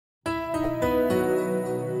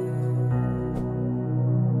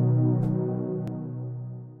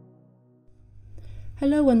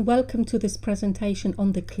Hello and welcome to this presentation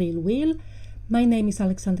on the CLIL Wheel. My name is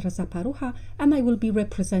Aleksandra and I will be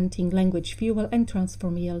representing Language Fuel and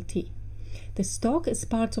Transform ELT. This talk is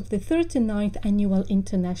part of the 39th Annual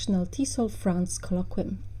International TESOL France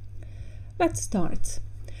Colloquium. Let's start.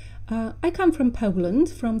 I come from Poland,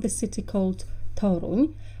 from the city called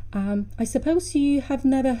Toruń. I suppose you have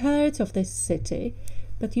never heard of this city,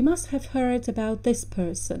 but you must have heard about this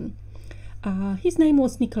person. His name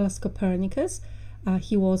was Nicolaus Copernicus.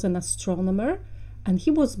 He was an astronomer and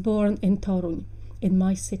he was born in Toruń, in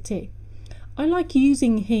my city. I like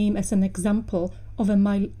using him as an example of a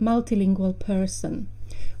multilingual person.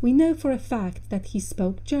 We know for a fact that he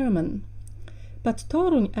spoke German. But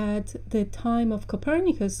Toruń at the time of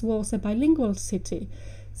Copernicus was a bilingual city,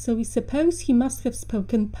 so we suppose he must have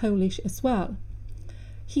spoken Polish as well.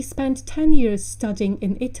 He spent 10 years studying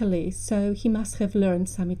in Italy, so he must have learned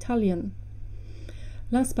some Italian.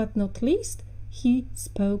 Last but not least, he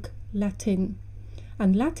spoke Latin.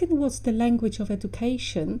 And Latin was the language of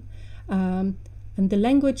education and the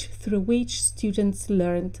language through which students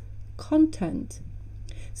learned content.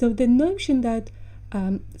 So the notion that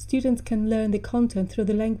students can learn the content through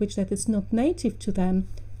the language that is not native to them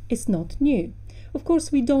is not new. Of course,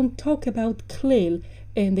 we don't talk about CLIL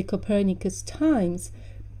in the Copernicus times,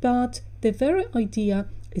 but the very idea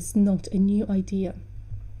is not a new idea.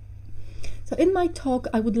 So in my talk,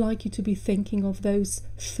 I would like you to be thinking of those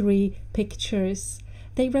three pictures.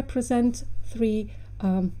 They represent three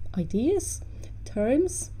ideas,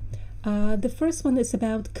 terms. The first one is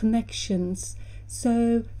about connections.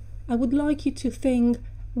 So I would like you to think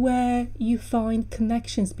where you find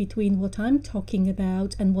connections between what I'm talking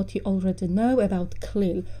about and what you already know about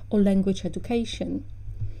CLIL or language education.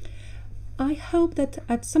 I hope that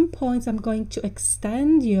at some point I'm going to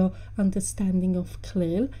extend your understanding of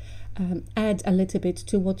CLIL, add a little bit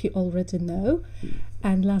to what you already know.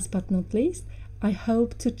 And last but not least, I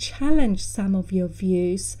hope to challenge some of your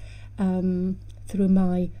views through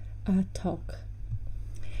my talk.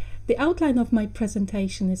 The outline of my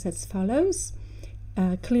presentation is as follows.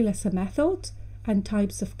 CLIL as a method and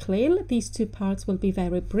types of CLIL. These two parts will be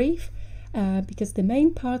very brief because the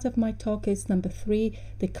main part of my talk is number 3,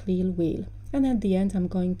 the CLIL Wheel. And at the end, I'm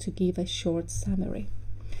going to give a short summary.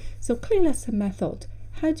 So CLIL as a method.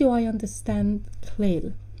 How do I understand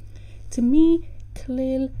CLIL? To me,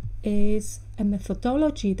 CLIL is a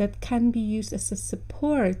methodology that can be used as a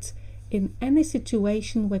support in any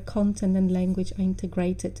situation where content and language are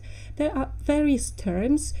integrated. There are various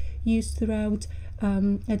terms used throughout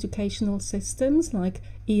educational systems like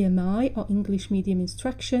EMI or English medium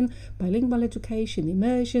instruction, bilingual education,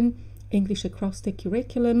 immersion, English across the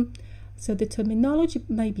curriculum. So the terminology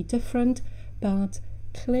may be different, but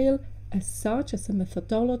CLIL as such, as a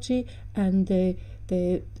methodology, and the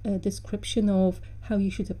description of how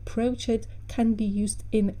you should approach it can be used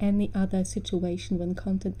in any other situation when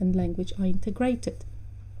content and language are integrated.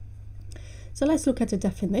 So let's look at the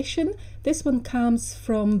definition. This one comes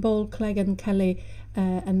from Ball, Clegg and Kelly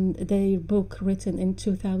and their book written in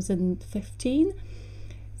 2015.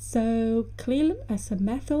 So CLIL as a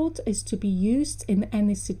method is to be used in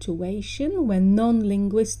any situation when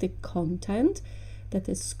non-linguistic content, that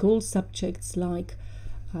is school subjects like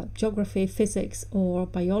geography, physics or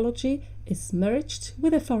biology, is merged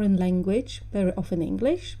with a foreign language, very often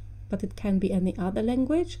English, but it can be any other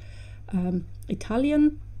language,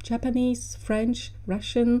 Italian, Japanese, French,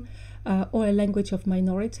 Russian, or a language of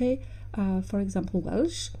minority, for example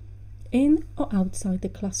Welsh, in or outside the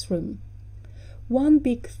classroom. One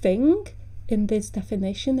big thing in this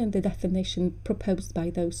definition and the definition proposed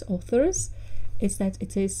by those authors is that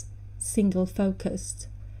it is single-focused.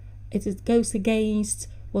 It goes against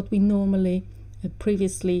what we normally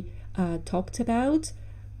previously talked about,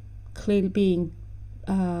 CLIL being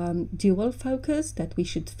dual-focused, that we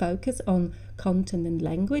should focus on content and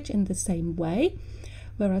language in the same way,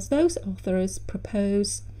 whereas those authors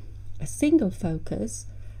propose a single focus,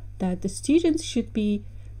 that the students should be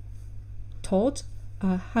taught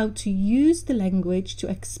how to use the language to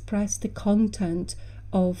express the content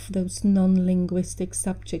of those non-linguistic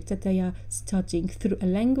subjects that they are studying through a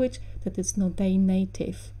language that is not their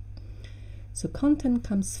native. So content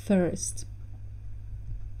comes first.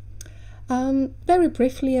 Very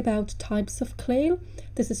briefly about types of CLIL.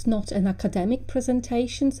 This is not an academic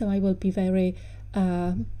presentation, so I will be very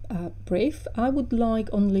brief. I would like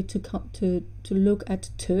only to look at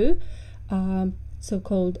two,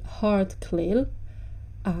 so-called hard CLIL,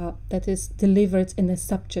 that is delivered in a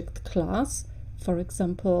subject class. For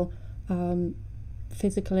example,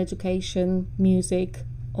 physical education, music,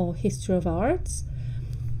 or history of arts,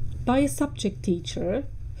 by a subject teacher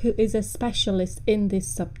who is a specialist in this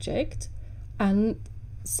subject, and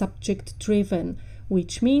subject driven,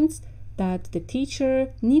 which means that the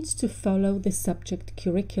teacher needs to follow the subject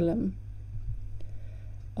curriculum.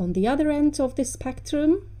 On the other end of the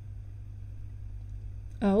spectrum,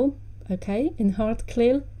 in hard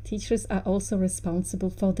CLIL, teachers are also responsible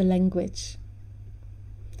for the language.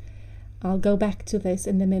 I'll go back to this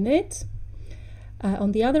in a minute.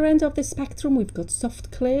 On the other end of the spectrum, we've got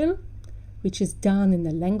soft CLIL, which is done in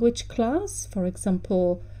a language class, for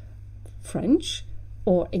example, French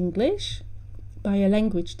or English, by a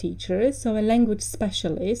language teacher, so a language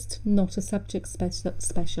specialist, not a subject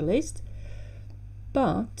specialist,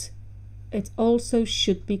 but it also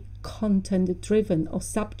should be content driven or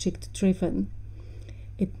subject driven.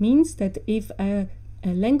 It means that if a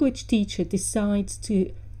language teacher decides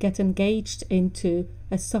to get engaged into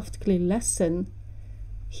a soft CLIL lesson,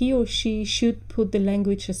 he or she should put the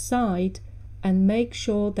language aside and make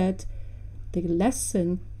sure that the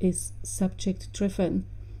lesson is subject driven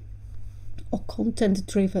or content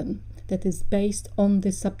driven, that is based on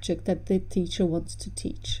the subject that the teacher wants to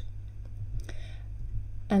teach.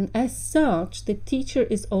 And as such, the teacher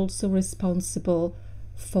is also responsible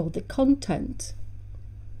for the content.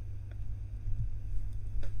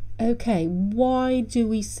 Okay, why do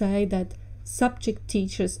we say that subject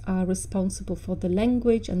teachers are responsible for the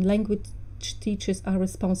language and language teachers are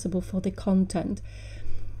responsible for the content?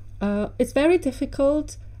 It's very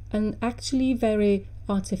difficult and actually very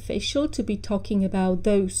artificial to be talking about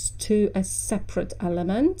those two as separate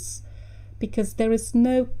elements, because there is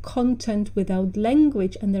no content without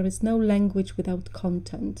language and there is no language without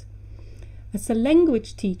content. As a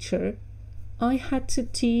language teacher, I had to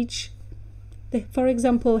teach, for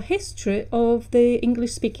example, history of the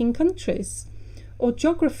English-speaking countries or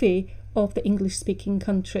geography of the English-speaking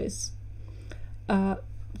countries,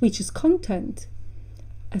 which is content.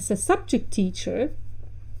 As a subject teacher,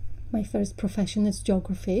 my first profession is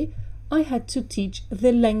geography, I had to teach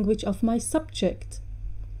the language of my subject.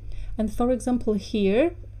 And for example,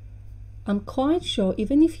 here, I'm quite sure,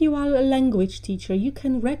 even if you are a language teacher, you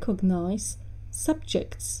can recognize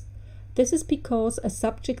subjects. This is because a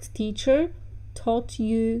subject teacher taught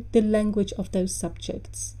you the language of those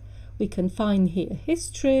subjects. We can find here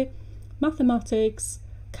history, mathematics,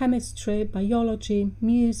 chemistry, biology,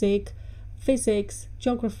 music, physics,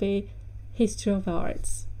 geography, history of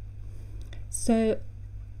arts. So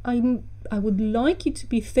I would like you to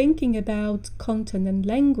be thinking about content and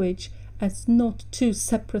language as not two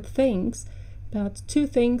separate things, but two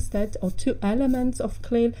things that, or two elements of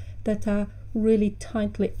CLIL that are really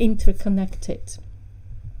tightly interconnected.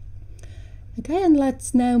 Okay, and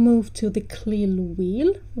let's now move to the CLIL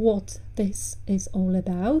Wheel, what this is all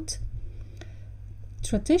about.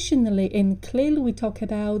 Traditionally in CLIL we talk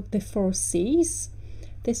about the 4 C's.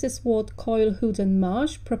 This is what Coyle, Hood and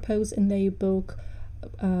Marsh propose in their book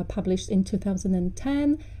published in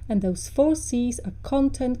 2010, and those 4 C's are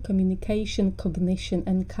content, communication, cognition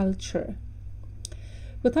and culture.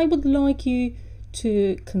 What I would like you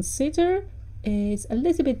to consider is a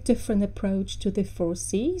little bit different approach to the 4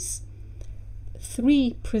 C's.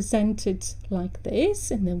 3 presented like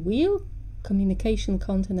this in the wheel: communication,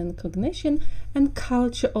 content and cognition, and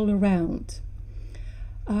culture all around.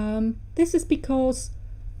 This is because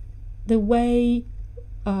the way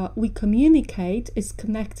we communicate is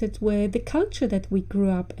connected with the culture that we grew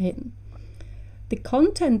up in. The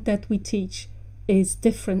content that we teach is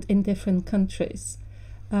different in different countries.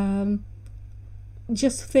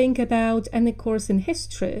 Just think about any course in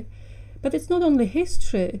history, but it's not only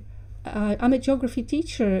history. I'm a geography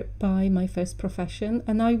teacher by my first profession,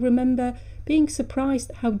 and I remember being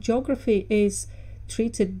surprised how geography is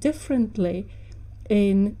treated differently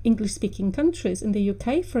in English-speaking countries, in the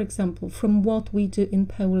UK, for example, from what we do in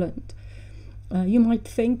Poland. You might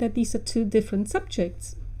think that these are two different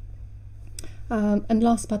subjects. And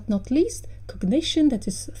last but not least, cognition, that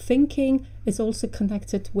is thinking, is also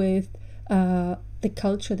connected with the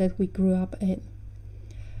culture that we grew up in.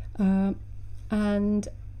 And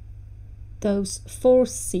those 4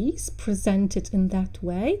 C's presented in that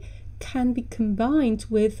way can be combined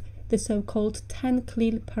with the so-called 10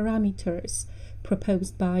 CLIL parameters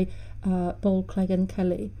proposed by Ball, Clegg and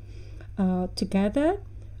Kelly. Together,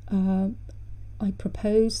 I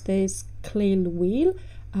propose this CLIL Wheel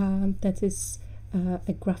that is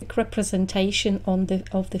a graphic representation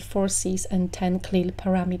of the 4 C's and 10 CLIL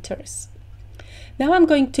parameters. Now I'm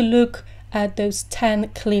going to look at those 10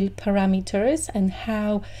 CLIL parameters and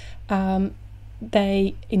how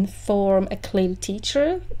they inform a CLIL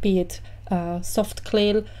teacher, be it soft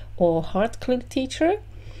CLIL or hard CLIL teacher.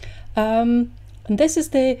 And this is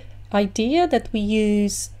the idea that we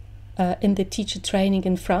use in the teacher training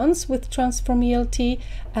in France with Transform ELT,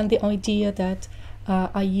 and the idea that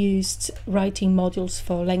I used writing modules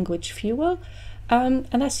for Language Fuel. And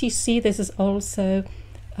as you see, this is also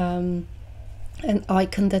an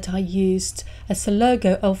icon that I used as a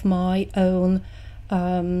logo of my own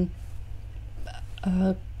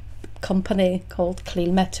company called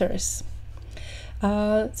CLIL Matters.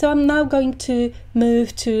 So I'm now going to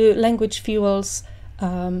move to Language Fuel's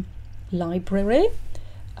library,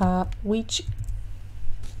 which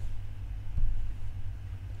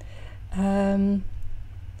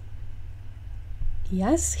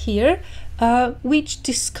yes, here, which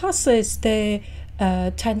discusses the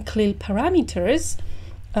 10 CLIL parameters,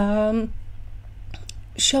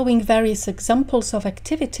 showing various examples of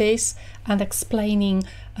activities and explaining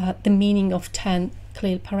the meaning of 10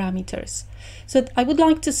 CLIL parameters. So I would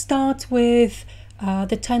like to start with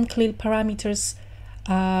the 10 CLIL parameters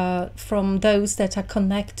from those that are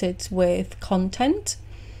connected with content.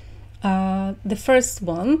 The first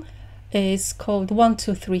one is called 1,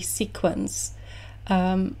 2, 3 sequence.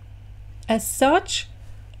 As such,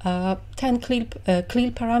 10 CLIL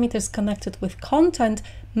parameters connected with content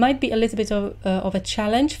might be a little bit of a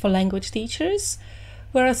challenge for language teachers,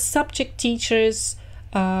 whereas subject teachers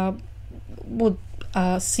would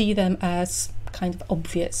see them as kind of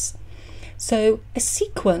obvious. So a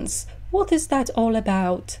sequence, what is that all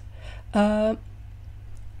about?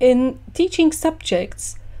 In teaching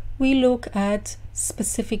subjects, we look at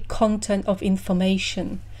specific content of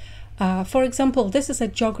information. For example, this is a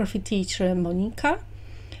geography teacher, Monica,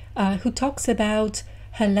 who talks about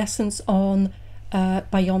her lessons on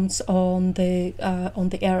biomes on the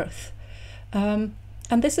Earth. And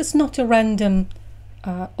this is not a random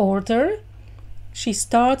order. She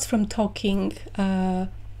starts from talking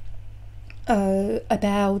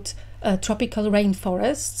about tropical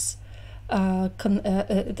rainforests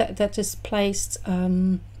that is placed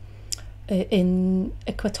in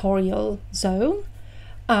equatorial zone.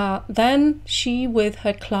 Then she, with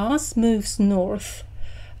her class, moves north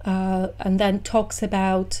and then talks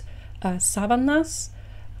about savannas,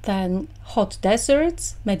 then hot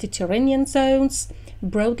deserts, Mediterranean zones,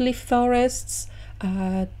 broadleaf forests,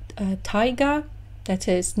 taiga, that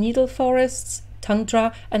is needle forests,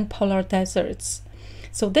 tundra and polar deserts.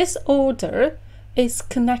 So this order is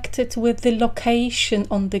connected with the location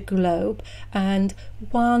on the globe, and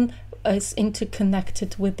one is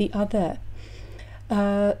interconnected with the other.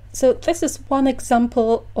 So this is one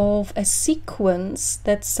example of a sequence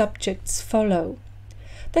that subjects follow.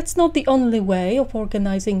 That's not the only way of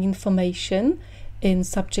organizing information in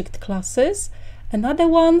subject classes. Another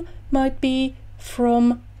one might be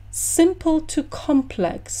from simple to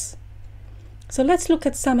complex. So let's look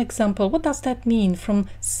at some example. What does that mean, from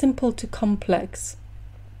simple to complex?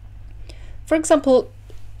 For example,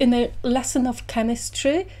 in a lesson of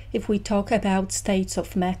chemistry, if we talk about states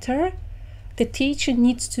of matter, the teacher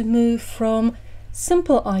needs to move from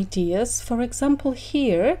simple ideas. For example,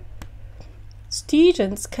 here,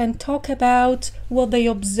 students can talk about what they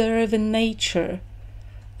observe in nature.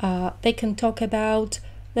 They can talk about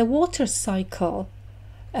the water cycle.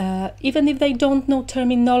 Even if they don't know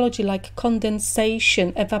terminology like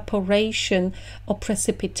condensation, evaporation or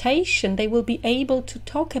precipitation, they will be able to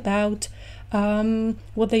talk about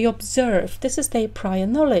what they observe. This is their prior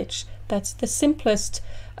knowledge. That's the simplest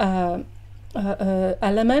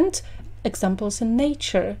element, examples in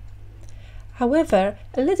nature. However,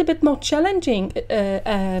 a little bit more challenging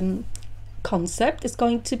concept is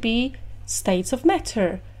going to be states of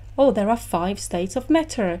matter. Oh, there are 5 states of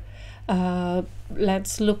matter.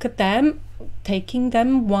 Let's look at them, taking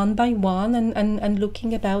them one by one and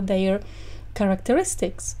looking about their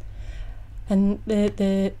characteristics. And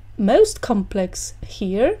the most complex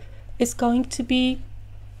here is going to be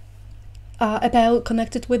about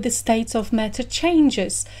connected with the states of matter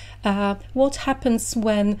changes. What happens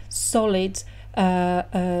when solid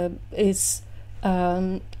is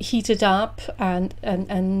heated up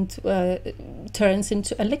and turns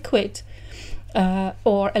into a liquid,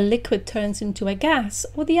 or a liquid turns into a gas,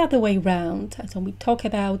 or the other way round. And so we talk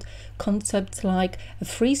about concepts like a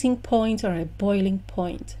freezing point or a boiling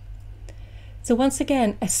point. So once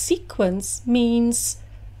again, a sequence means,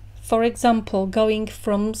 for example, going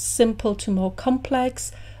from simple to more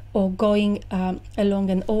complex, or going along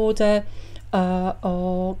an order,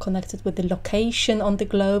 or connected with the location on the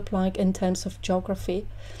globe, like in terms of geography.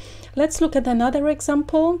 Let's look at another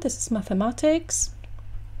example. This is mathematics.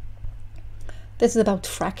 This is about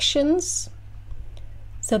fractions.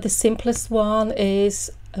 So the simplest one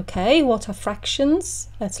is, okay, what are fractions?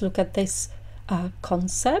 Let's look at this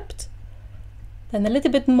concept. Then a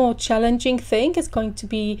little bit more challenging thing is going to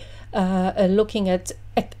be looking at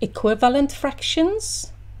equivalent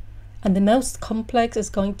fractions. And the most complex is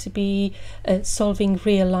going to be solving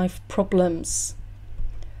real-life problems.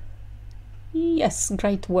 Yes,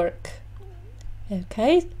 great work.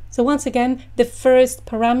 Okay, so once again, the first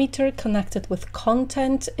parameter connected with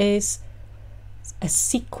content is a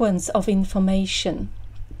sequence of information.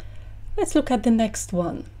 Let's look at the next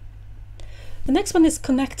one. The next one is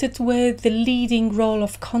connected with the leading role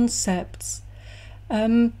of concepts.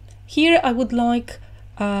 Here I would like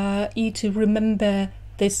you to remember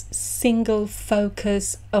this single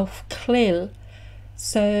focus of CLIL.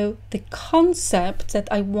 So the concept that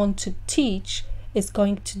I want to teach is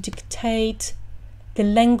going to dictate the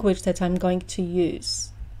language that I'm going to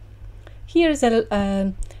use. Here's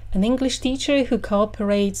an English teacher who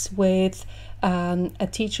cooperates with a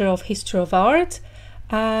teacher of history of art,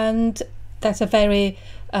 and that's a very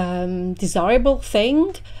desirable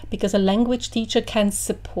thing, because a language teacher can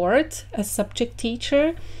support a subject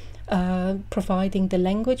teacher, providing the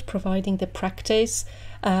language, providing the practice,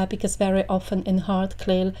 because very often in hard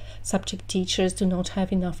CLIL subject teachers do not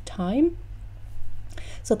have enough time.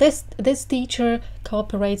 So this teacher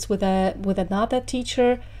cooperates with another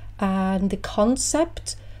teacher, and the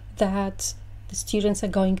concept that the students are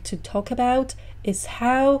going to talk about is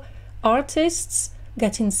how artists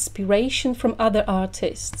get inspiration from other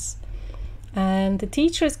artists. And the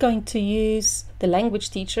teacher is going to use, the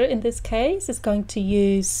language teacher in this case, is going to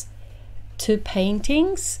use two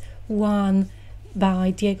paintings, one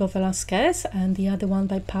by Diego Velázquez and the other one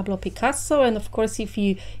by Pablo Picasso. And of course, if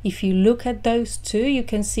you look at those two, you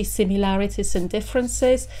can see similarities and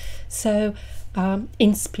differences. So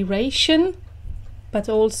inspiration, but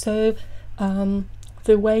also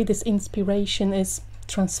the way this inspiration is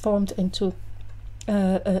transformed into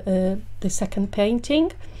the second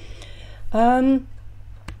painting. And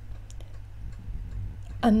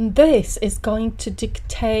this is going to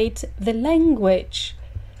dictate the language.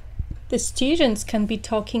 The students can be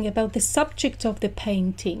talking about the subject of the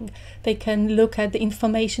painting. They can look at the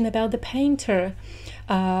information about the painter,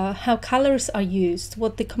 how colors are used,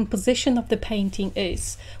 what the composition of the painting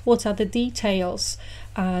is, what are the details,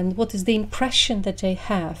 and what is the impression that they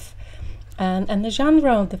have, and the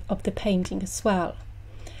genre of the painting as well.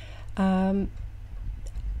 And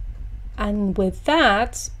with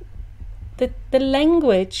that, the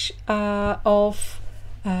language of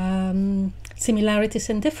similarities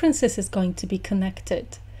and differences is going to be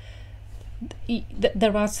connected.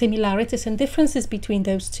 There are similarities and differences between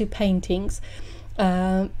those two paintings.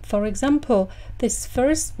 For example, this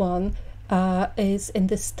first one is in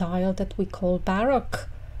the style that we call Baroque,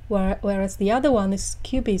 whereas the other one is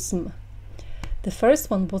Cubism. The first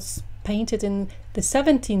one was painted in the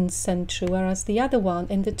 17th century, whereas the other one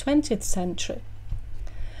in the 20th century.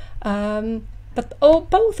 But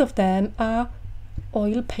both of them are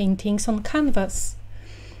oil paintings on canvas.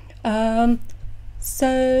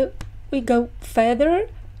 So we go further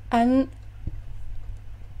and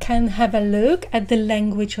can have a look at the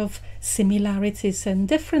language of similarities and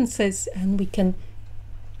differences, and we can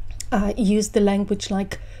use the language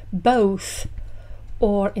like both,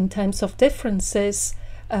 or in terms of differences,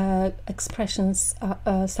 expressions,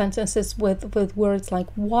 sentences with words like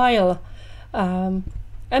while.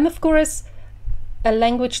 And of course, a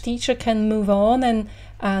language teacher can move on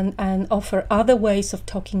and offer other ways of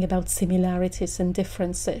talking about similarities and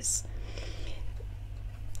differences.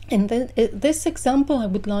 In this example, I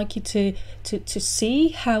would like you to see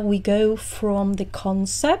how we go from the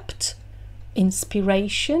concept,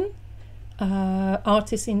 inspiration,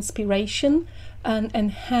 artist inspiration,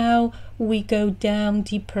 and how we go down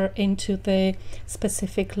deeper into the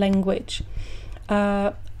specific language.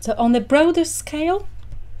 So on a broader scale,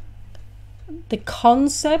 the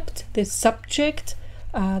concept, the subject,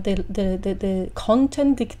 the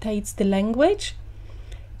content dictates the language,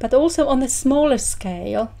 but also on a smaller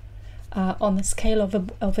scale, on the scale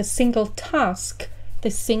of a single task,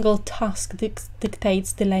 the single task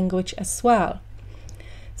dictates the language as well.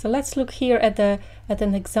 So let's look here at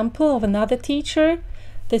an example of another teacher.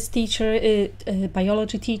 This teacher, a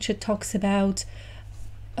biology teacher, talks about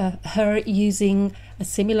her using a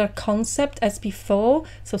similar concept as before,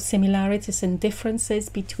 so similarities and differences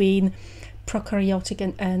between prokaryotic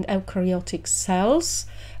and eukaryotic cells,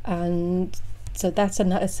 and so that's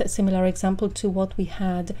a similar example to what we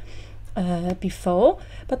had before.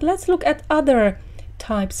 But let's look at other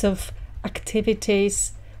types of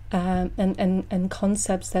activities and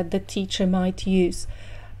concepts that the teacher might use.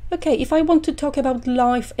 Okay, if I want to talk about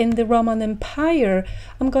life in the Roman Empire,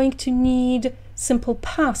 I'm going to need simple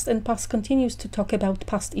past and past continuous to talk about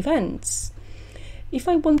past events. if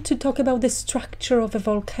I want to talk about the structure of a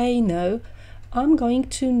volcano, I'm going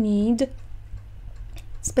to need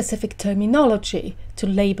specific terminology to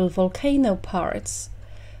label volcano parts: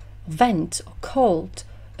 vent or cold,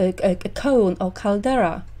 a cone or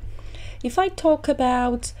caldera. If I talk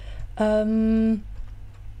about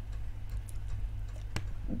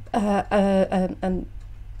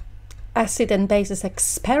acid and bases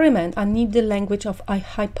experiment, I need the language of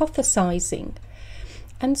hypothesizing,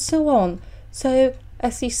 and so on. So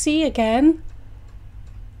as you see, again,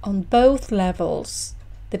 on both levels,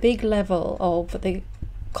 the big level of the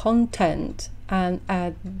content and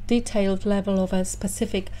a detailed level of a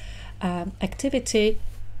specific activity,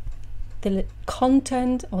 the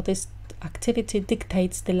content or this activity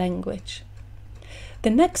dictates the language. The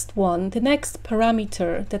next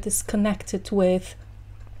parameter that is connected with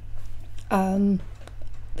the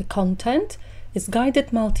content is guided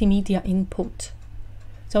multimedia input.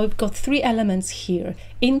 So we've got three elements here.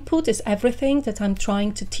 Input is everything that I'm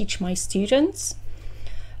trying to teach my students.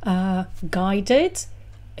 Guided,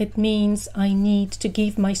 it means I need to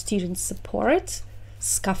give my students support.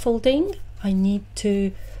 Scaffolding, I need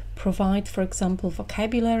to provide, for example,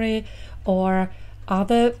 vocabulary or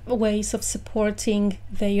other ways of supporting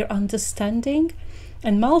their understanding.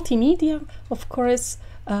 And multimedia, of course,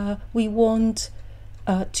 we want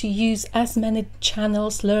to use as many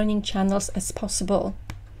channels, learning channels as possible.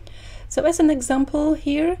 So as an example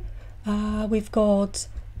here, we've got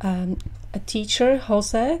a teacher,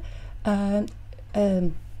 Jose,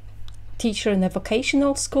 teacher in a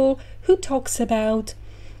vocational school, who talks about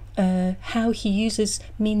how he uses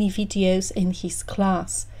mini videos in his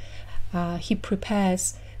class. He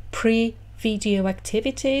prepares pre-video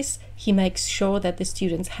activities. He makes sure that the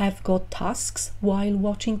students have got tasks while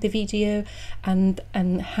watching the video, and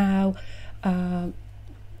how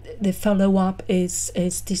the follow-up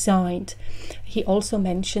is designed. He also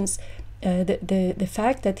mentions the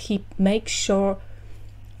fact that he makes sure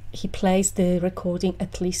he plays the recording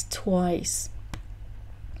at least twice.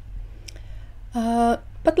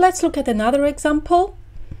 But let's look at another example.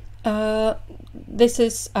 This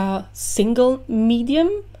is a single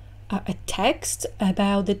medium, a text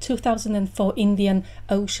about the 2004 Indian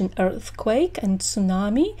Ocean earthquake and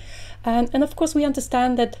tsunami. And of course we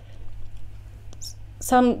understand that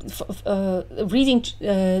some reading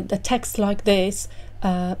the text like this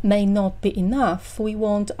may not be enough. We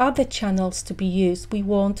want other channels to be used. We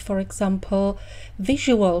want, for example,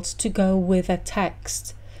 visuals to go with a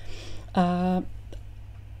text.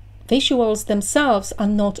 Visuals themselves are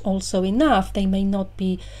not also enough. They may not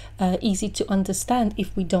be easy to understand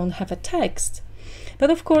if we don't have a text. But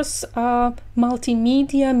of course,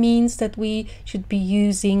 multimedia means that we should be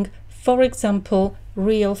using, for example,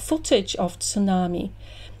 real footage of tsunami.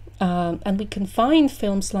 And we can find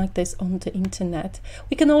films like this on the internet.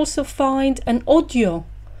 We can also find an audio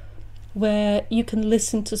where you can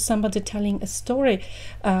listen to somebody telling a story,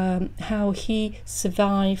 how he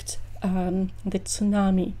survived the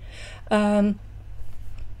tsunami.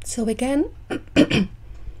 So again,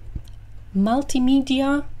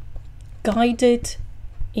 multimedia, guided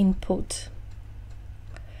input.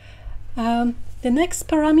 The next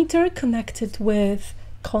parameter connected with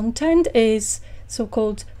content is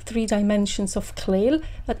so-called 3 dimensions of CLIL.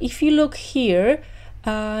 But if you look here,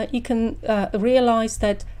 you can realize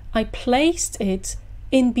that I placed it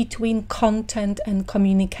in between content and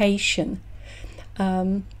communication.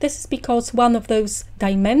 This is because one of those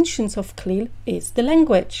dimensions of CLIL is the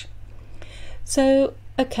language. So,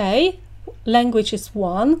 okay, language is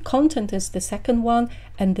one, content is the second one,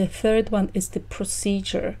 and the third one is the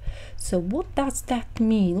procedure. So what does that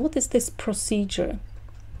mean? What is this procedure?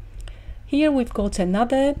 Here we've got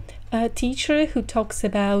another teacher who talks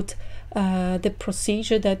about the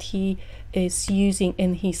procedure that he is using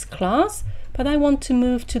in his class, but I want to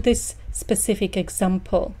move to this specific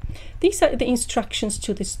example. These are the instructions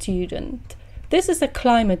to the student. This is a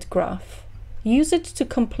climate graph. Use it to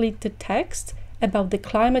complete the text about the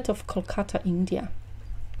climate of Kolkata, India.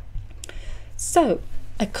 So,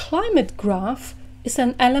 a climate graph is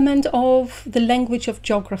an element of the language of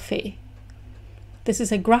geography. This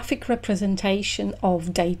is a graphic representation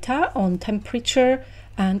of data on temperature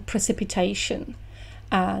and precipitation,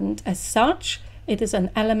 and as such, it is an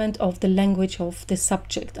element of the language of the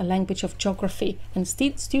subject, a language of geography, and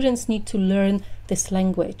students need to learn this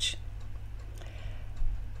language.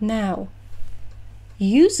 Now,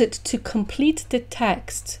 use it to complete the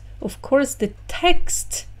text. Of course, the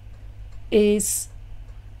text is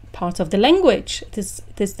part of the language. It is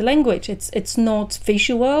the language. It's not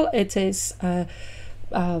visual. It is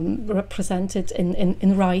represented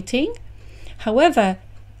in writing. However,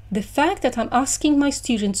 The fact that I'm asking my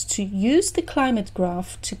students to use the climate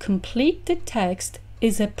graph to complete the text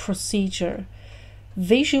is a procedure.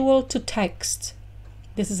 Visual to text.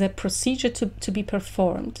 This is a procedure to be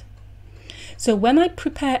performed. So when I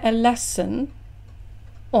prepare a lesson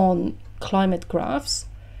on climate graphs,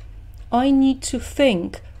 I need to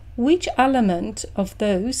think which element of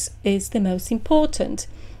those is the most important.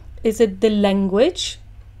 Is it the language,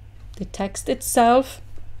 the text itself,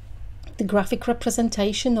 the graphic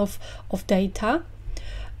representation of data?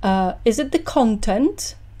 Is it the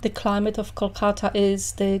content? The climate of Kolkata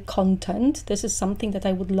is the content. This is something that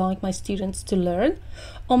I would like my students to learn.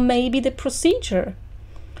 Or maybe the procedure.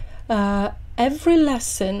 Every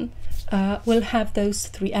lesson will have those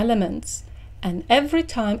three elements. And every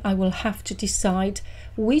time I will have to decide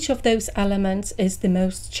which of those elements is the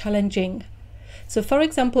most challenging. So for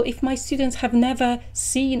example, if my students have never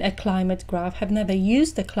seen a climate graph, have never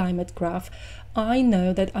used a climate graph, I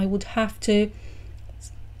know that I would have to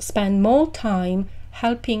spend more time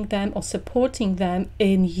helping them or supporting them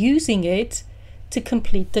in using it to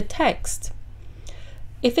complete the text.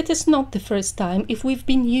 If it is not the first time, if we've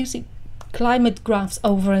been using climate graphs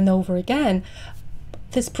over and over again,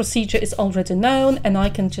 this procedure is already known and I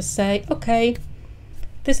can just say, okay,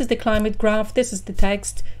 this is the climate graph, this is the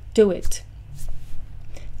text, do it.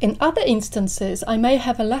 In other instances, I may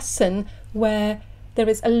have a lesson where there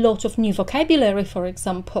is a lot of new vocabulary, for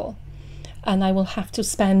example, and I will have to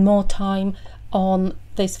spend more time on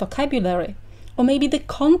this vocabulary. Or maybe the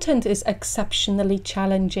content is exceptionally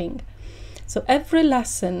challenging. So every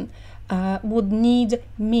lesson would need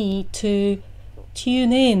me to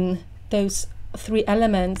tune in those three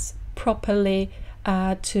elements properly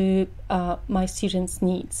to my students'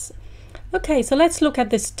 needs. Okay, so let's look at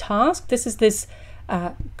this task. This is this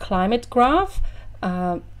climate graph.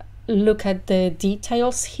 Look at the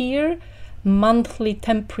details here. Monthly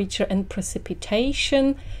temperature and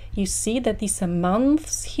precipitation. You see that these are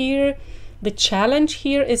months here. The challenge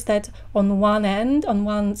here is that on one end, on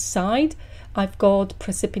one side, I've got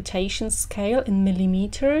precipitation scale in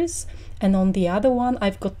millimeters, and on the other one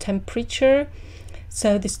I've got temperature.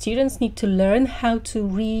 So the students need to learn how to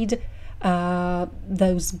read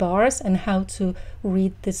those bars and how to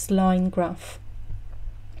read this line graph.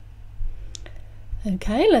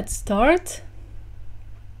 Okay, let's start.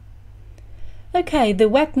 Okay, the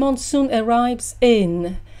wet monsoon arrives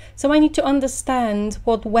in. So I need to understand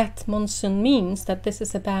what wet monsoon means, that this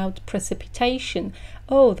is about precipitation.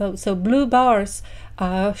 Oh, so blue bars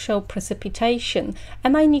show precipitation,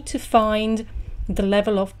 and I need to find the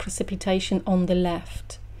level of precipitation on the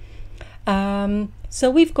left.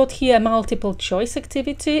 So we've got here a multiple choice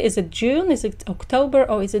activity. Is it June, is it October,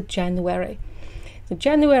 or is it January? So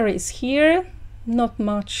January is here, not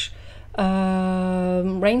much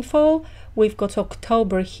rainfall. We've got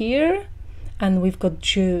October here, and we've got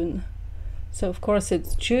June. So of course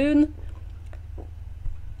it's June.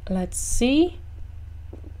 Let's see.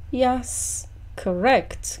 Yes,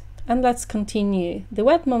 correct. And let's continue. The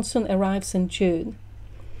wet monsoon arrives in June.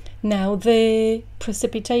 Now the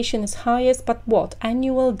precipitation is highest, but what?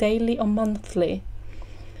 Annual, daily, or monthly?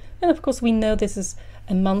 And of course we know this is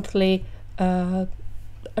a monthly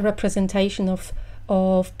representation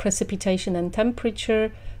of precipitation and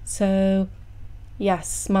temperature. So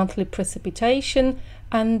yes, monthly precipitation,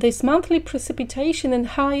 and this monthly precipitation and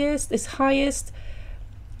highest is highest,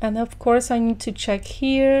 and of course I need to check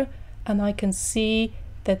here, and I can see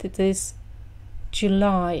that it is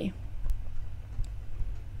July.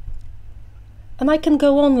 And I can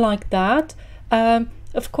go on like that.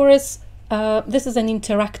 Of course, this is an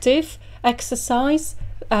interactive exercise.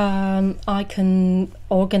 I can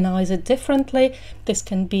organize it differently. This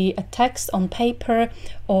can be a text on paper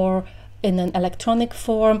or in an electronic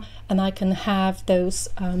form, and I can have those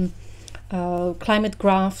climate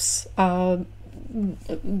graphs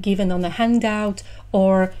given on a handout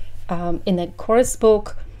or in a course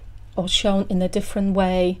book or shown in a different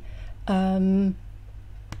way.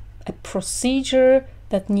 A procedure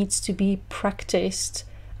that needs to be practiced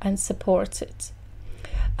and supported.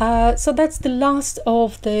 So that's the last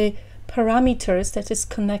of the parameters that is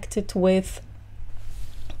connected with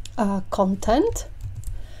content.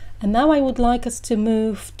 And now I would like us to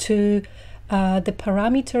move to the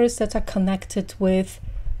parameters that are connected with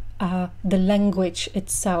the language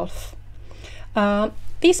itself.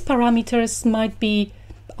 These parameters might be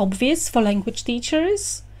obvious for language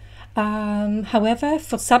teachers. However,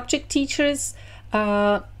 for subject teachers,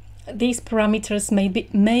 these parameters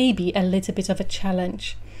may be a little bit of a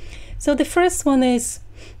challenge. So the first one is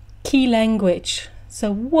key language.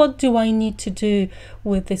 So what do I need to do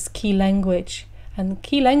with this key language? And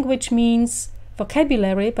key language means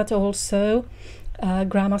vocabulary, but also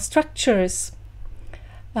grammar structures.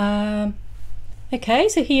 Okay,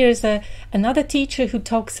 so here's another teacher who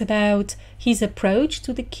talks about his approach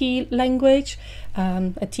to the key language,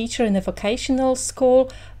 a teacher in a vocational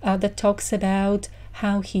school that talks about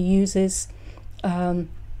how he uses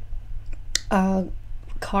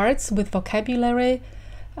cards with vocabulary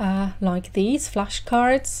like these,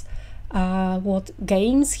 flashcards, what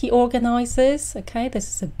games he organizes. Okay, this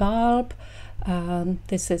is a bulb,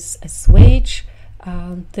 this is a switch,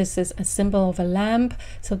 this is a symbol of a lamp.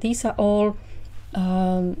 So these are all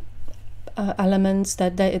elements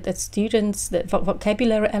that students, the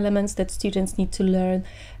vocabulary elements that students need to learn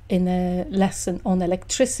in a lesson on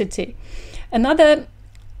electricity. Another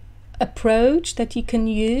approach that you can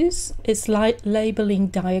use is labeling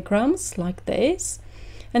diagrams like this.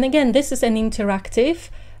 And again, this is an interactive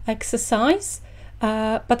exercise,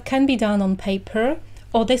 but can be done on paper,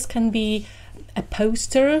 or this can be a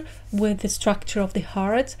poster with the structure of the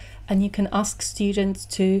heart, and you can ask students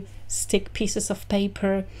to stick pieces of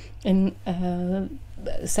paper in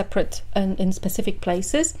separate and in specific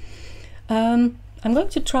places. I'm going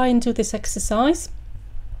to try and do this exercise.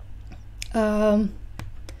 I'll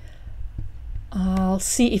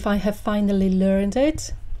see if I have finally learned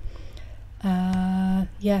it.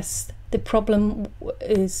 Yes, the problem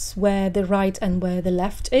is where the right and where the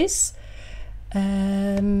left is.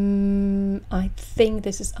 I think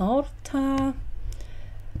this is Orta.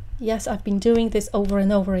 Yes, I've been doing this over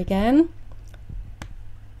and over again.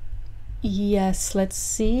 Yes, let's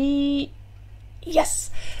see.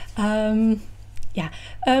 Yes.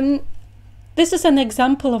 This is an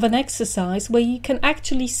example of an exercise where you can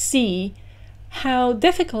actually see how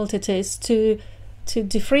difficult it is to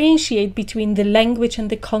differentiate between the language and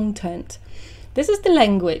the content. This is the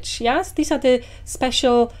language, yes? These are the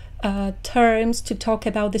special terms to talk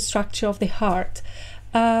about the structure of the heart.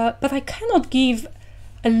 But I cannot give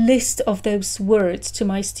a list of those words to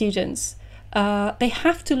my students. They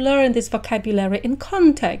have to learn this vocabulary in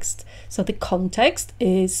context. So the context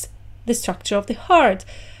is the structure of the heart,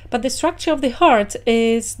 but the structure of the heart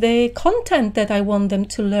is the content that I want them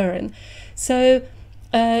to learn. So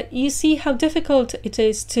you see how difficult it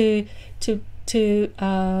is to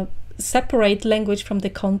separate language from the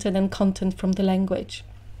content and content from the language.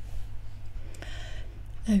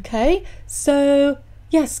 Okay, so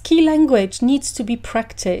yes, key language needs to be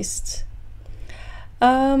practiced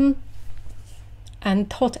and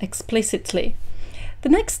taught explicitly. The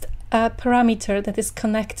next parameter that is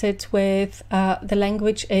connected with the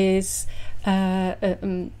language is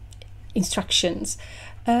instructions.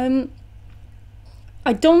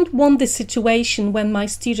 I don't want the situation when my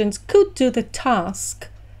students could do the task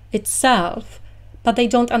itself, but they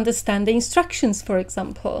don't understand the instructions, for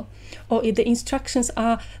example, or if the instructions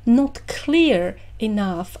are not clear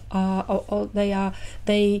enough, or they are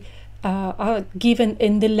given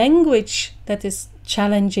in the language that is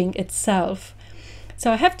challenging itself.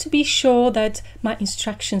 So I have to be sure that my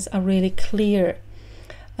instructions are really clear.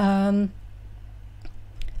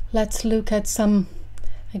 Let's look at some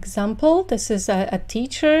example. This is a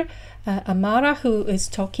teacher, Amara, who is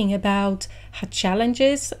talking about her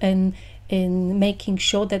challenges in making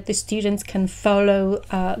sure that the students can follow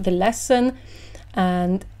the lesson,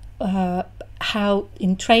 and how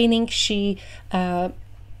in training she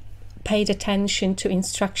paid attention to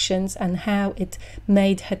instructions and how it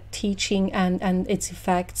made her teaching and its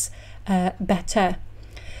effects better.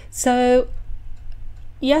 So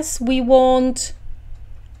yes, we want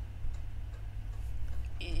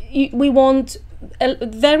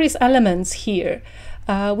various elements here.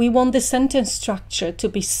 We want the sentence structure to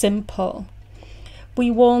be simple. We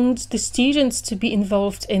want the students to be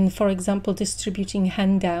involved in, for example, distributing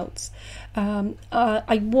handouts.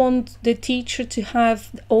 I want the teacher to have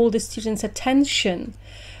all the students' attention.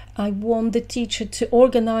 I want the teacher to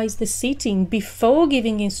organize the seating before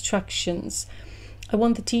giving instructions. I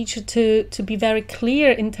want the teacher to be very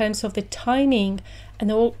clear in terms of the timing, and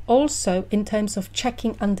also in terms of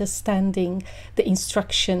checking, understanding the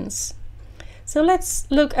instructions. So let's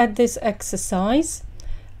look at this exercise.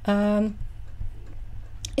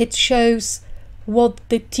 It shows what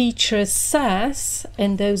the teacher says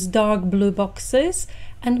in those dark blue boxes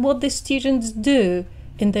and what the students do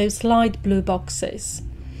in those light blue boxes.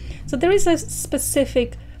 So there is a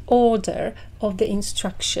specific order of the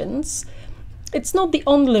instructions. It's not the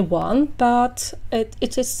only one, but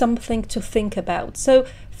it is something to think about. So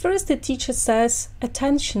first the teacher says,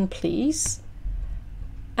 "Attention please,"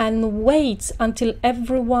 and waits until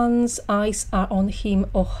everyone's eyes are on him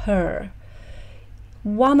or her.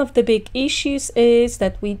 One of the big issues is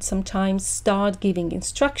that we sometimes start giving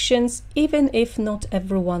instructions even if not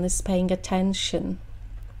everyone is paying attention.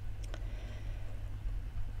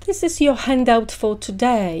 This is your handout for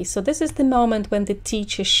today. So this is the moment when the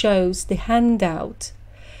teacher shows the handout.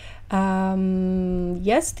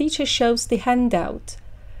 Yes, teacher shows the handout.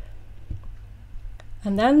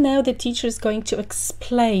 And then now the teacher is going to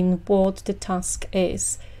explain what the task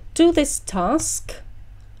is. Do this task,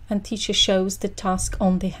 and teacher shows the task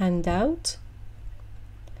on the handout.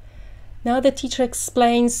 Now the teacher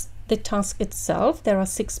explains the task itself. There are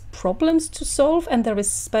 6 problems to solve and there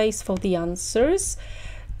is space for the answers.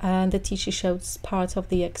 And the teacher shows part of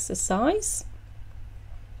the exercise.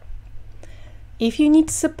 If you need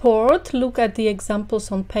support, look at the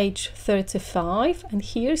examples on page 35, and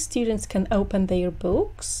here students can open their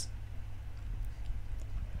books.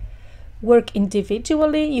 Work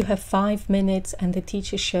individually, you have 5 minutes and the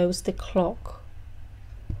teacher shows the clock.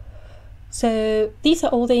 So these are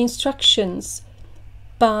all the instructions,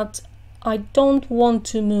 but I don't want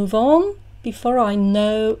to move on before I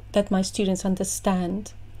know that my students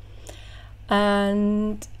understand.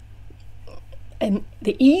 And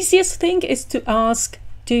the easiest thing is to ask,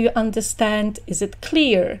 do you understand? Is it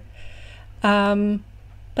clear?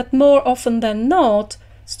 But more often than not,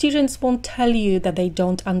 students won't tell you that they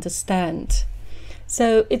don't understand.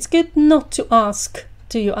 So it's good not to ask,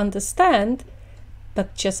 do you understand?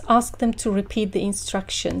 But just ask them to repeat the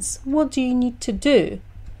instructions. What do you need to do?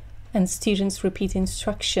 And students repeat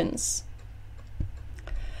instructions.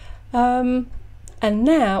 And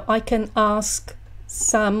now I can ask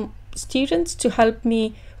some students to help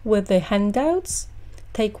me with the handouts.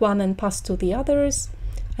 Take one and pass to the others,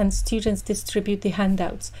 and students distribute the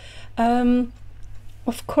handouts.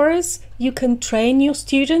 Of course, you can train your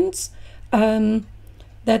students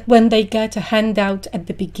that when they get a handout at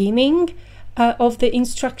the beginning of the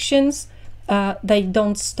instructions, they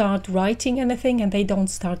don't start writing anything and they don't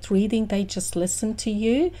start reading, they just listen to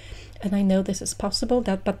you. And I know this is possible,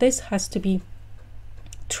 but this has to be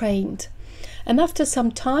trained. And after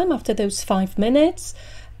some time, after those 5 minutes,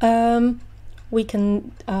 we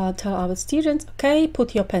can tell our students, okay,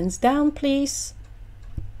 put your pens down, please.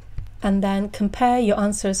 And then compare your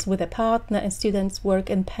answers with a partner, and students work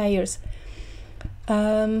in pairs.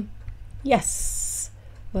 Yes,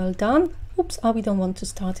 well done. Oops, we don't want to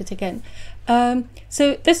start it again.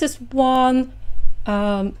 So this is one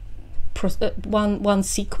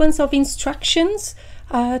sequence of instructions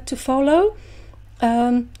to follow.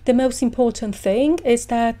 The most important thing is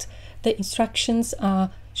that the instructions are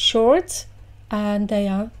short and they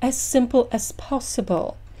are as simple as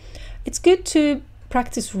possible. It's good to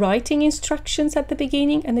practice writing instructions at the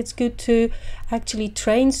beginning, and it's good to actually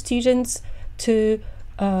train students to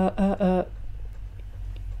to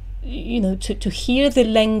hear the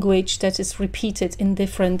language that is repeated in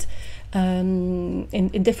different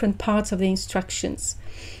in different parts of the instructions.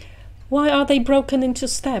 Why are they broken into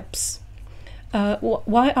steps?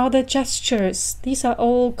 Why are there gestures? These are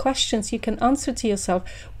all questions you can answer to yourself.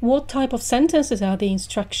 What type of sentences are the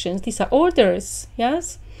instructions? These are orders,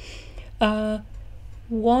 yes?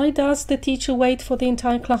 Why does the teacher wait for the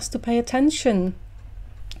entire class to pay attention?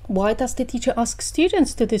 Why does the teacher ask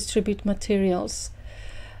students to distribute materials?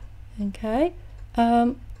 Okay.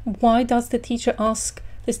 Why does the teacher ask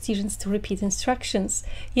the students to repeat instructions?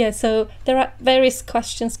 Yeah, so there are various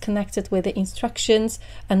questions connected with the instructions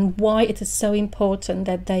and why it is so important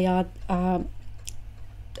that they are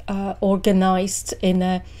organized in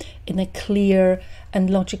a clear and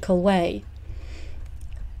logical way.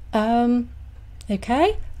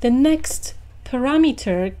 Okay, the next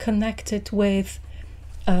parameter connected with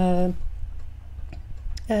the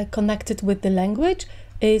language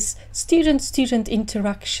is student-student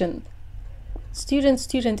interaction.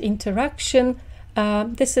 Student-student interaction,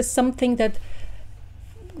 this is something that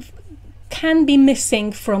can be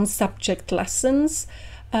missing from subject lessons.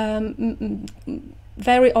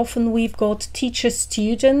 Very often we've got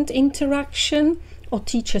teacher-student interaction or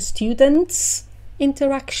teacher-students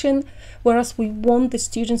interaction, whereas we want the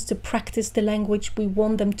students to practice the language, we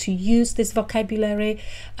want them to use this vocabulary,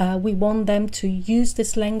 we want them to use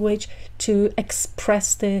this language to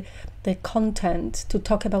express the content, to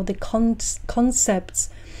talk about the concepts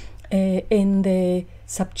in the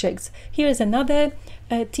subjects. Here is another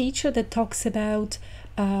teacher that talks about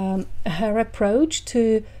her approach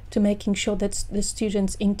to making sure that the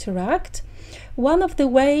students interact. One of the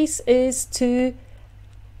ways is to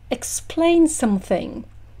explain something.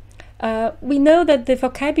 We know that the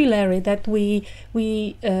vocabulary that we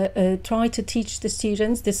try to teach the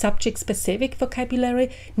students, the subject-specific vocabulary,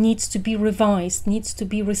 needs to be revised, needs to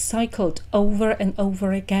be recycled over and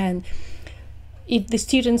over again. If the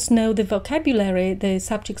students know the vocabulary, the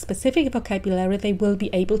subject-specific vocabulary, they will be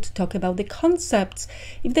able to talk about the concepts.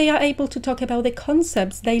 If they are able to talk about the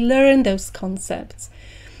concepts, they learn those concepts.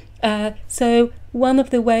 So one of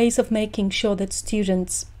the ways of making sure that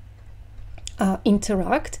students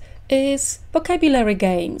interact is vocabulary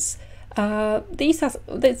games. This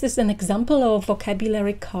is an example of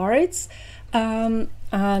vocabulary cards, and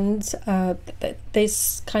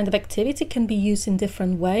this kind of activity can be used in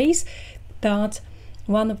different ways. But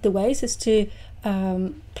one of the ways is to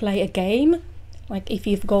play a game. Like if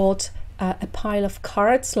you've got a pile of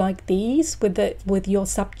cards like these with your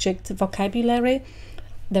subject vocabulary,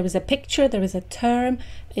 there is a picture, there is a term.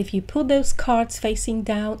 If you put those cards facing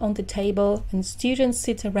down on the table and students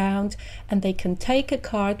sit around and they can take a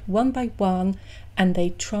card one by one and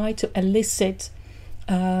they try to elicit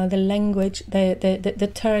the language,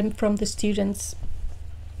 the term from the students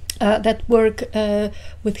that work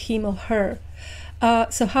with him or her.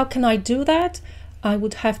 So how can I do that? I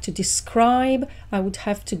would have to describe, I would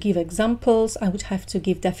have to give examples, I would have to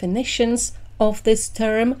give definitions of this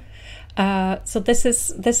term. So this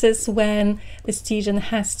is when the student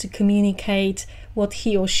has to communicate what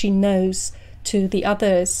he or she knows to the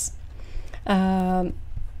others.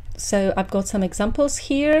 So I've got some examples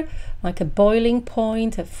here, like a boiling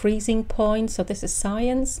point, a freezing point. So this is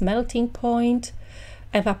science, melting point,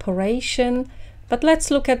 evaporation. But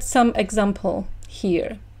let's look at some example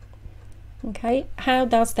here. Okay, how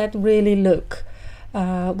does that really look?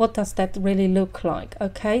 What does that really look like?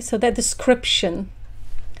 Okay, so the description.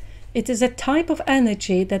 It is a type of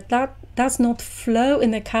energy that does not flow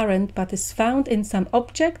in a current but is found in some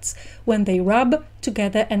objects when they rub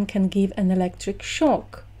together and can give an electric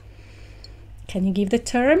shock. Can you give the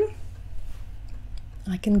term?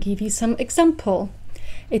 I can give you some example.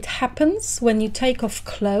 It happens when you take off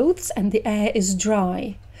clothes and the air is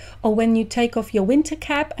dry, or when you take off your winter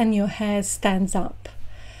cap and your hair stands up.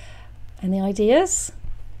 Any ideas?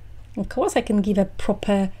 Of course, I can give a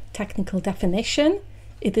proper technical definition.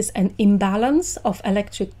 It is an imbalance of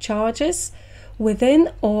electric charges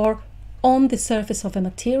within or on the surface of a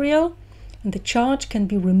material, and the charge can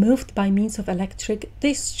be removed by means of electric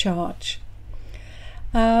discharge.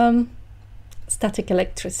 Static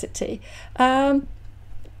electricity.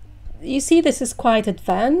 You see, this is quite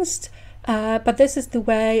advanced, but this is the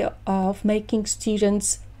way of making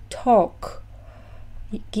students talk.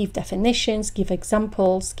 Give definitions, give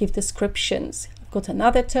examples, give descriptions. I've got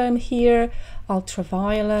another term here,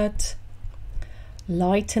 ultraviolet,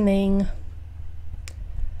 lightning,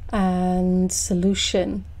 and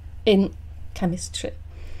solution in chemistry.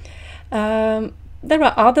 There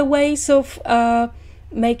are other ways of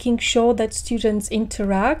making sure that students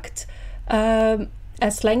interact.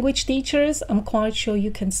 As language teachers, I'm quite sure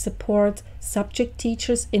you can support subject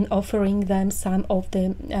teachers in offering them some of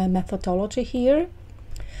the methodology here.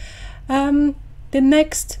 The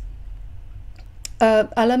next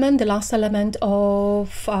element, the last element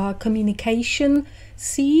of communication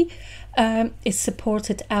C, is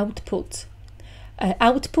supported output.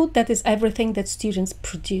 Output, that is everything that students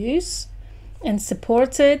produce, and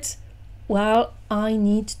supported, well, I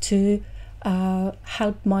need to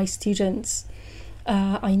help my students.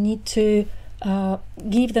 I need to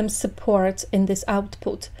give them support in this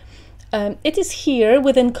output. It is here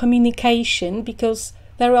within communication, because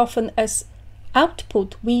very often as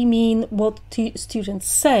output we mean what students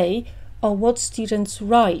say or what students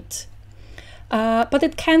write. But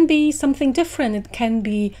it can be something different. It can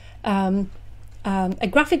be a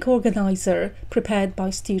graphic organizer prepared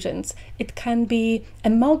by students. It can be a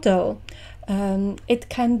model. It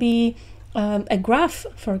can be a graph,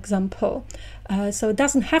 for example. So it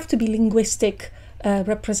doesn't have to be linguistic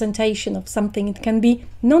representation of something. It can be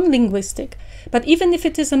non-linguistic. But even if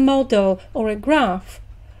it is a model or a graph,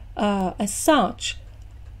 as such,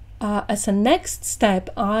 as a next step,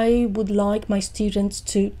 I would like my students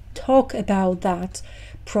to talk about that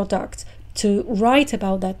product, to write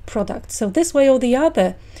about that product. So this way or the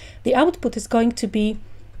other, the output is going to be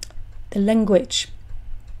the language.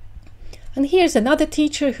 And here's another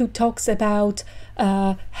teacher who talks about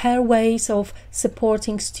her ways of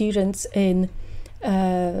supporting students in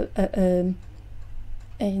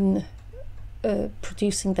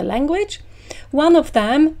producing the language. One of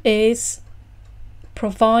them is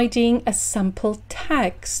providing a sample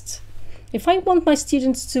text. If I want my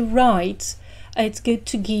students to write, it's good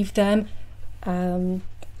to give them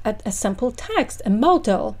a sample text, a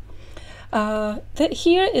model.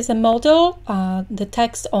 Here is a model, the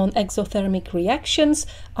text on exothermic reactions.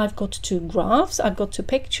 I've got two graphs, I've got two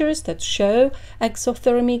pictures that show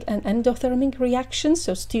exothermic and endothermic reactions,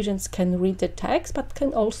 so students can read the text but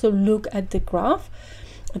can also look at the graph,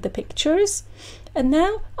 at the pictures. And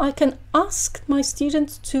now I can ask my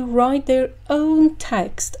students to write their own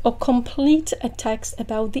text or complete a text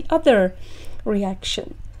about the other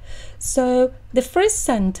reaction. So the first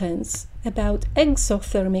sentence about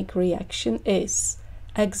exothermic reaction is: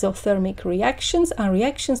 exothermic reactions are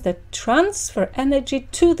reactions that transfer energy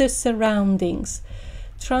to the surroundings.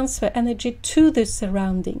 Transfer energy to the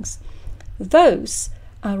surroundings. Those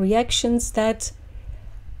are reactions that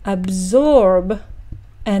absorb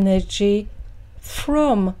energy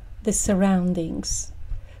from the surroundings.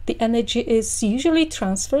 The energy is usually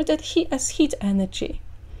transferred as heat energy.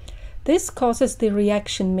 This causes the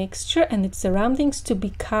reaction mixture and its surroundings to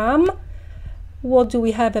become, what do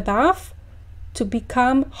we have above? To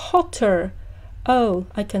become hotter. Oh,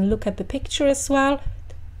 I can look at the picture as well,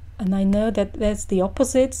 and I know that that's the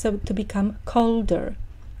opposite, so to become colder.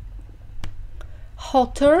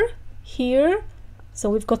 Hotter here, so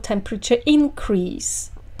we've got temperature increase.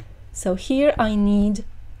 So here I need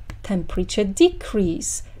temperature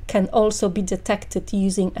decrease, can also be detected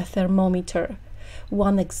using a thermometer.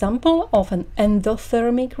 One example of an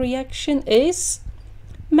endothermic reaction is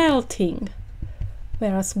melting,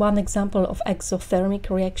 whereas one example of exothermic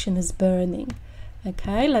reaction is burning.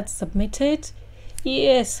 Okay, let's submit it.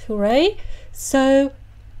 Yes, hooray! So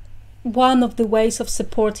one of the ways of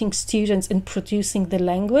supporting students in producing the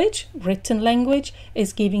language, written language,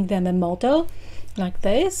 is giving them a model like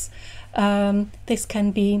this. These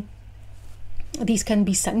can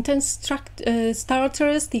be sentence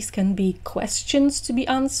starters, these can be questions to be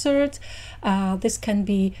answered, this can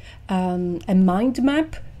be a mind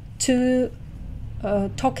map to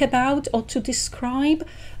talk about or to describe,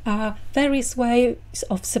 various ways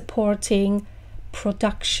of supporting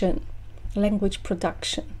production, language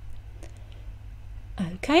production.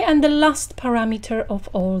 Okay, and the last parameter of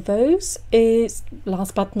all those is,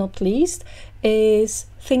 last but not least, is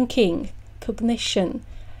thinking, cognition.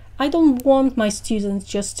 I don't want my students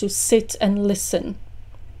just to sit and listen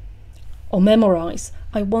or memorize.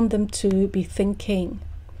 I want them to be thinking.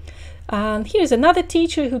 And here's another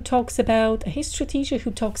teacher who talks about, a history teacher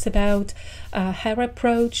who talks about her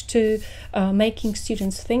approach to making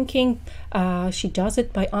students thinking. She does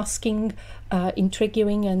it by asking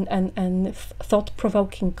intriguing and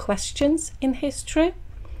thought-provoking questions in history.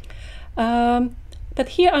 But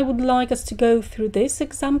here I would like us to go through this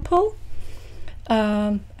example.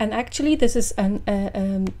 And actually this is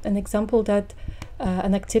an example that,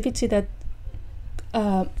 an activity that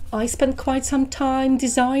I spent quite some time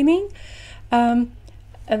designing.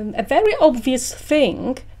 A very obvious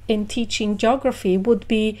thing in teaching geography would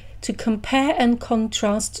be to compare and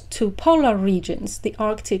contrast two polar regions, the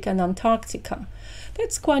Arctic and Antarctica.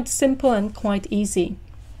 That's quite simple and quite easy.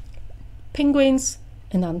 Penguins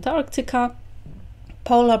in Antarctica,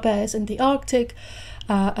 polar bears in the Arctic,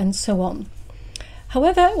 and so on.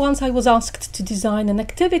 However, once I was asked to design an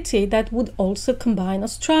activity that would also combine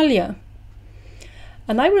Australia.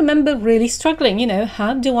 And I remember really struggling,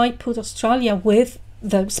 how do I put Australia with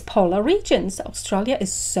those polar regions? Australia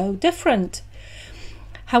is so different.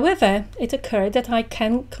 However, it occurred that I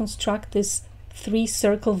can construct this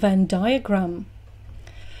three-circle Venn diagram.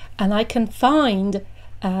 And I can find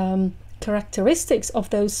characteristics of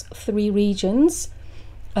those three regions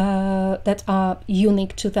that are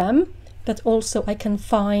unique to them, but also I can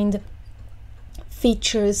find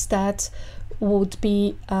features that would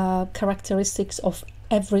be characteristics of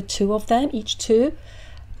every two of them, each two,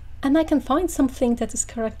 and I can find something that is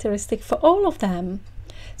characteristic for all of them.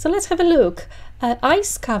 So let's have a look.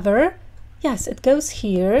 Ice cover, yes, it goes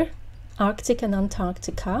here, Arctic and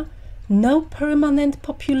Antarctica. No permanent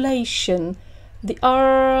population. The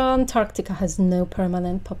Antarctica has no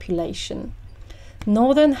permanent population.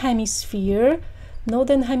 Northern hemisphere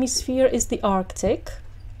is the Arctic.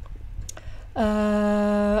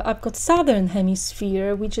 I've got southern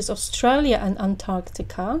hemisphere, which is Australia and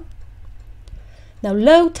Antarctica. Now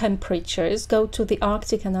low temperatures go to the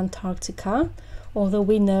Arctic and Antarctica, although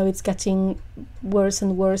we know it's getting worse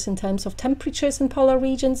and worse in terms of temperatures in polar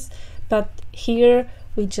regions, but here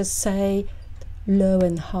we just say low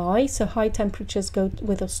and high, so high temperatures go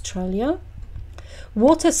with Australia.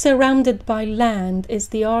 Water surrounded by land is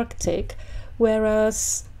the Arctic,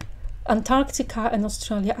 whereas Antarctica and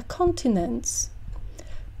Australia are continents.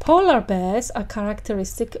 Polar bears are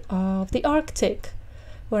characteristic of the Arctic,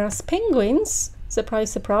 whereas penguins,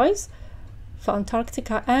 surprise, surprise, for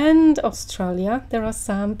Antarctica and Australia. There are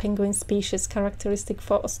some penguin species characteristic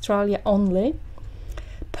for Australia only.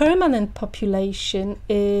 Permanent population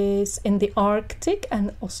is in the Arctic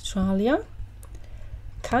and Australia.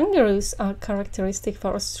 Kangaroos are characteristic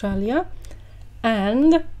for Australia.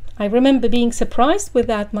 And I remember being surprised with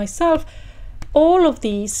that myself. All of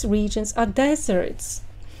these regions are deserts.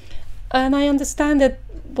 And I understand that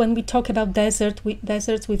when we talk about deserts, we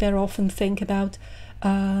very often think about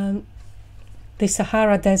the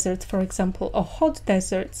Sahara Desert, for example, or hot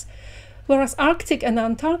deserts. Whereas Arctic and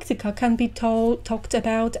Antarctica can be talked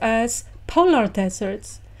about as polar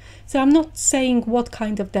deserts. So I'm not saying what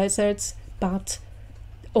kind of deserts, but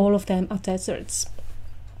all of them are deserts.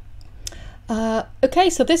 Okay,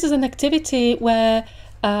 so this is an activity where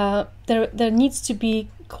there needs to be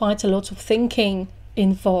quite a lot of thinking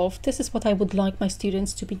involved. This is what I would like my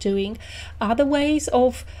students to be doing. Other ways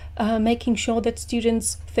of making sure that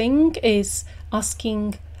students think is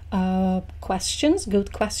asking questions,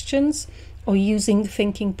 good questions, or using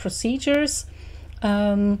thinking procedures,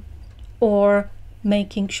 or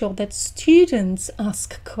making sure that students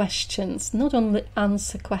ask questions, not only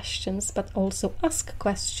answer questions, but also ask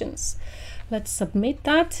questions. Let's submit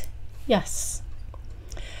that. Yes.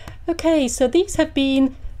 Okay, so these have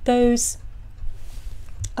been those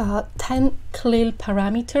 10 CLIL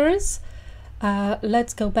parameters.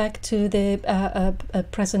 Let's go back to the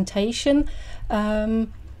presentation.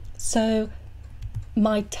 So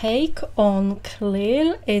my take on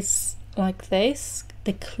CLIL is like this: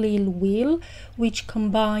 the CLIL Wheel, which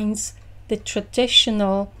combines the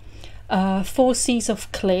traditional 4 C's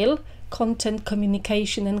of CLIL, content,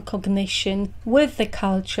 communication and cognition, with the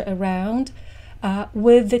culture around,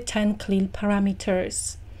 with the 10 CLIL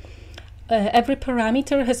parameters. Every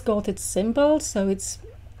parameter has got its symbol, so it's,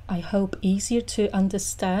 I hope, easier to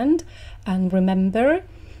understand and remember.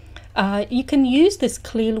 You can use this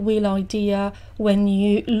CLIL Wheel idea when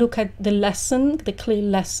you look at the lesson, the CLIL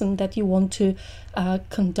lesson that you want to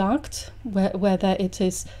conduct, whether it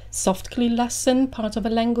is soft CLIL lesson, part of a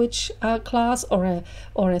language class, or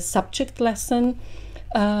a subject lesson.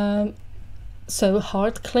 So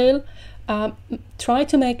hard CLIL. Try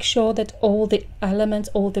to make sure that all the elements,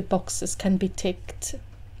 all the boxes can be ticked.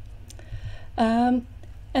 And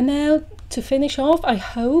now, to finish off, I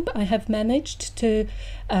hope I have managed to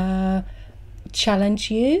challenge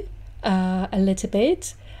you a little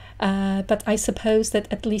bit, but I suppose that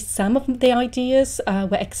at least some of the ideas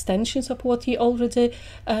were extensions of what you already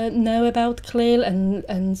know about CLIL,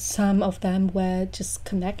 and some of them were just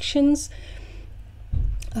connections.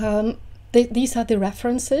 These are the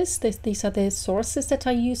references, these are the sources that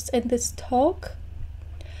I used in this talk.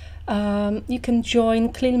 You can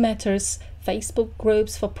join CLIL Matters Facebook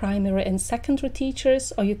groups for primary and secondary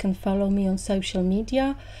teachers, or you can follow me on social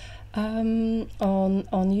media, on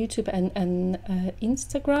YouTube and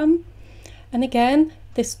Instagram. And again,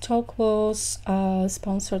 this talk was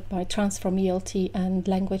sponsored by Transform ELT and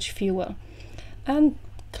Language Viewer, and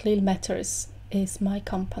CLIL Matters is my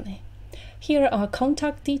company. Here are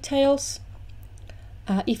contact details.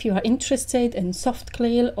 If you are interested in soft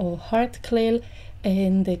CLIL or hard CLIL,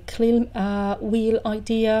 in the CLIL Wheel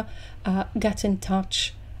idea, get in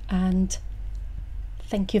touch, and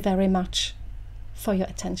thank you very much for your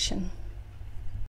attention.